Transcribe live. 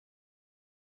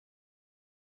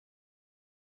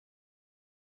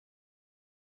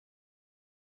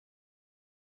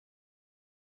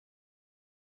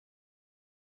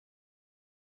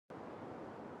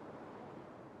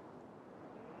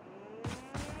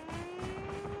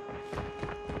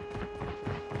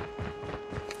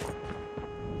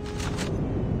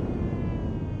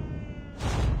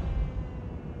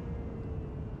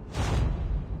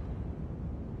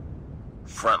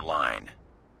front line.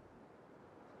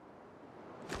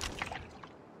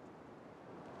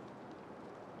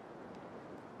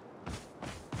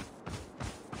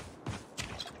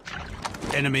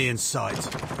 Enemy in sight.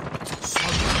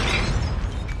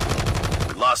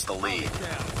 We lost the lead.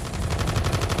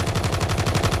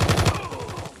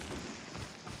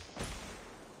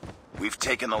 We've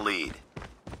taken the lead.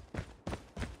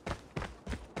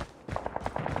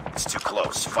 It's too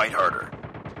close. Fight harder.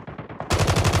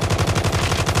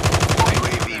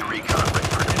 UAV recon ready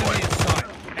for Enemy in deployment. sight.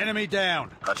 Enemy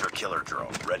down. Hunter killer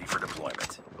drone ready for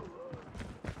deployment.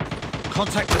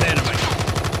 Contact with enemy.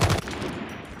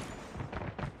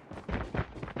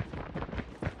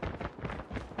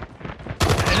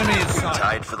 Enemy in sight.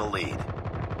 Tied for the lead.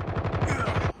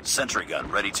 Sentry gun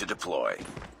ready to deploy.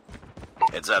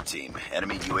 Heads up, team.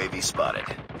 Enemy UAV spotted.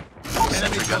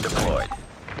 Sentry gun deployed.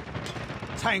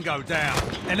 Tango down.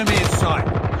 Enemy in sight.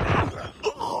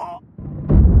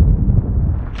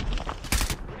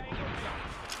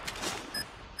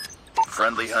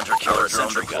 Friendly hunter killer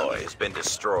drone deployed. Has been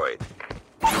destroyed.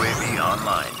 UAV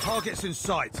online. Targets in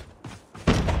sight.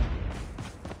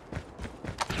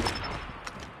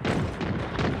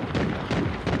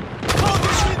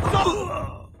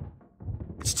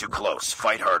 It's too close.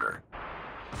 Fight harder.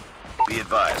 Be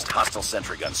advised, hostile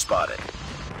sentry gun spotted.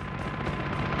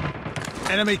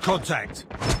 Enemy contact.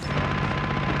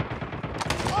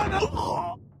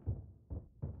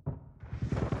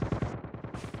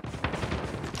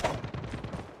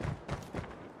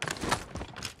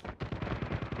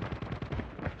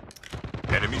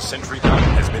 Enemy sentry gun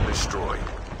has been destroyed.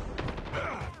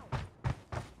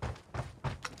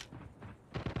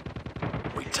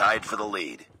 We tied for the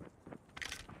lead.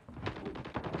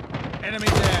 Enemy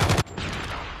down.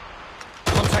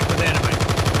 Contact with enemy.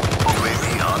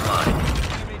 UAV online.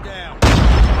 Enemy down.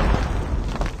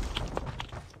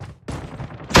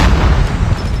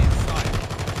 Enemy in sight.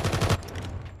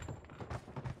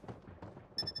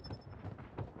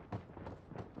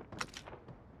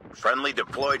 Friendly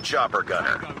deployed chopper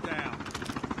gunner. Go down.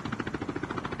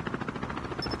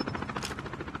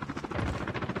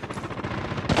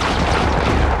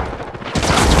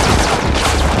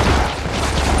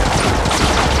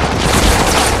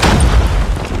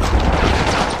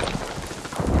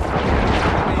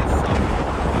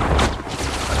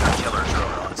 Hunter killer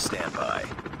drone on standby.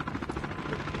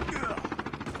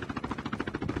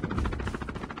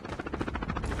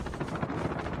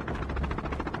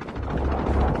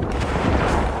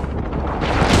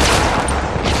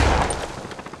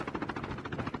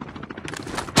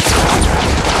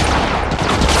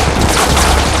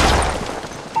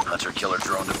 Hunter killer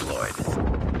drone deployed.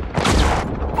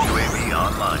 UAV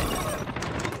online.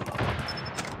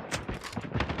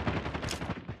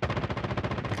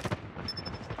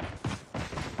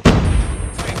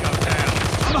 Tango down.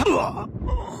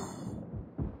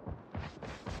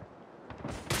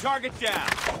 Target down.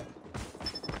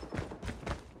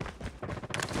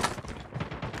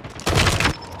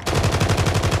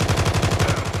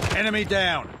 Enemy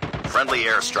down. Friendly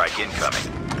airstrike incoming.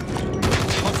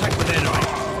 Contact with enemy.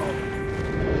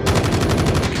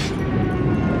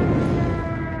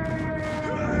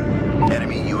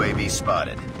 Enemy UAV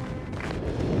spotted.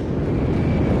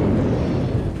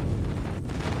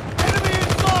 Enemy in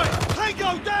sight!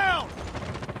 Tango down!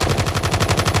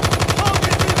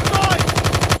 Target in sight!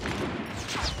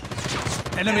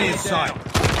 Enemy in sight.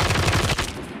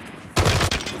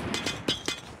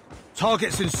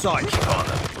 Targets in sight. Keep on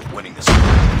them. We're winning this one.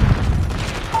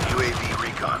 UAV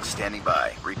recon standing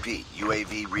by. Repeat,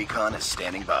 UAV recon is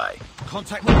standing by.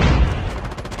 Contact with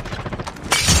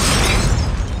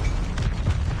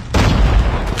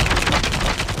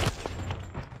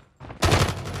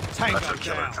Tango Hunter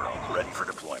killer down. drone ready for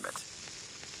deployment.